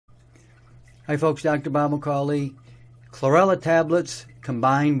Hi folks, Dr. Bob McCauley. Chlorella Tablets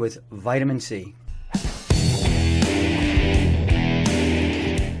combined with vitamin C.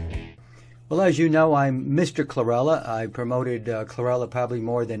 Well, as you know, I'm Mr. Chlorella. I promoted Chlorella probably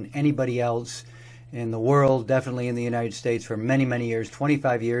more than anybody else in the world, definitely in the United States, for many, many years,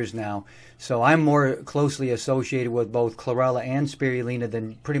 25 years now. So I'm more closely associated with both Chlorella and spirulina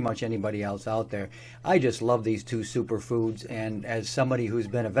than pretty much anybody else out there. I just love these two superfoods, and as somebody who's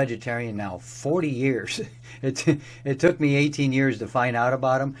been a vegetarian now 40 years, it took me 18 years to find out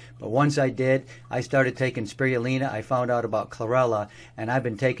about them, but once I did, I started taking spirulina. I found out about Chlorella, and I've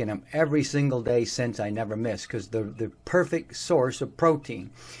been taking them every single day since. I never miss, because they're the perfect source of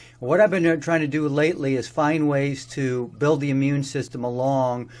protein. What I've been trying to do lately is find ways to build the immune system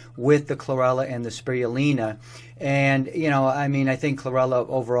along with the Chlorella and the spirulina. And, you know, I mean, I think Chlorella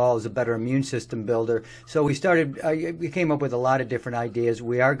overall is a better immune system builder. So we came up with a lot of different ideas.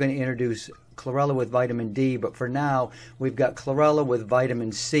 We are going to introduce Chlorella with vitamin D, but for now, we've got Chlorella with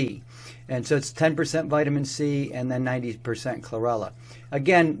vitamin C. And so it's 10% vitamin C and then 90% Chlorella.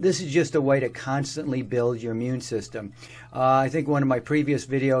 Again, this is just a way to constantly build your immune system. I think one of my previous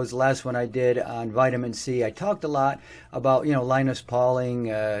videos, the last one I did on vitamin C, I talked a lot about, you know, Linus Pauling,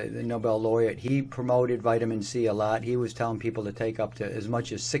 the Nobel laureate. He promoted vitamin C a lot. He was telling people to take up to as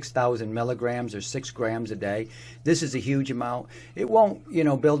much as 6,000 milligrams or 6 grams a day. This is a huge amount. It won't, you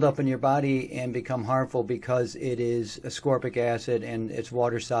know, build up in your body and become harmful because it is ascorbic acid and it's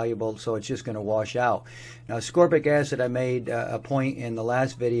water soluble, so it's just going to wash out. Now, ascorbic acid, I made a point in the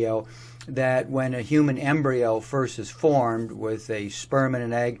last video that when a human embryo first is formed with a sperm and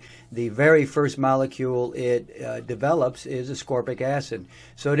an egg, the very first molecule it develops is ascorbic acid.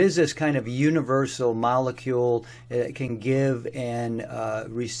 So it is this kind of universal molecule that can give and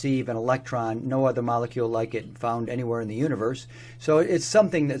receive an electron. No other molecule like it found anywhere in the universe. So it's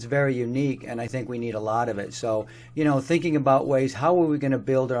something that's very unique, and I think we need a lot of it. So, you know, thinking about ways, how are we going to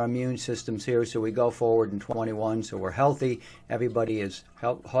build our immune systems here so we go forward in 21 so we're healthy, everybody is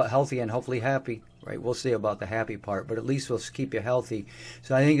healthy and hopefully happy, right? We'll see about the happy part, but at least we'll keep you healthy.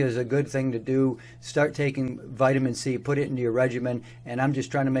 So I think it's a good thing to do. Start taking vitamin C, put it into your regimen, and I'm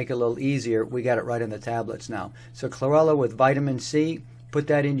just trying to make it a little easier. We got it right in the tablets now. So Chlorella with vitamin C, put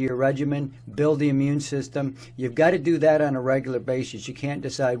that into your regimen, build the immune system. You've got to do that on a regular basis. You can't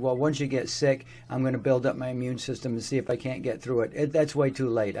decide, well, once you get sick, I'm going to build up my immune system and see if I can't get through it. That's way too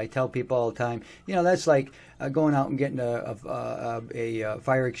late. I tell people all the time, you know, that's like going out and getting a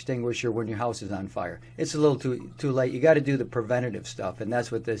fire extinguisher when your house is on fire. It's a little too late. You got to do the preventative stuff, and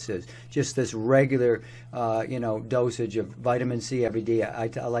that's what this is. Just this regular, you know, dosage of vitamin C every day. I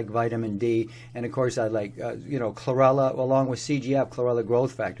like vitamin D, and of course I like, you know, Chlorella along with CGF, Chlorella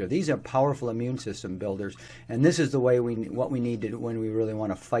growth factor. These are powerful immune system builders, and this is the way what we need to do when we really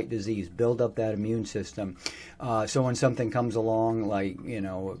want to fight disease. Build up that immune system. So when something comes along, like, you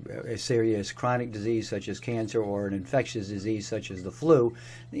know, a serious chronic disease such as cancer or an infectious disease such as the flu,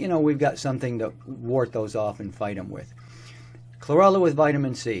 you know, we've got something to ward those off and fight them with. Chlorella with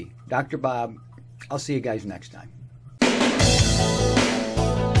vitamin C. Dr. Bob, I'll see you guys next time.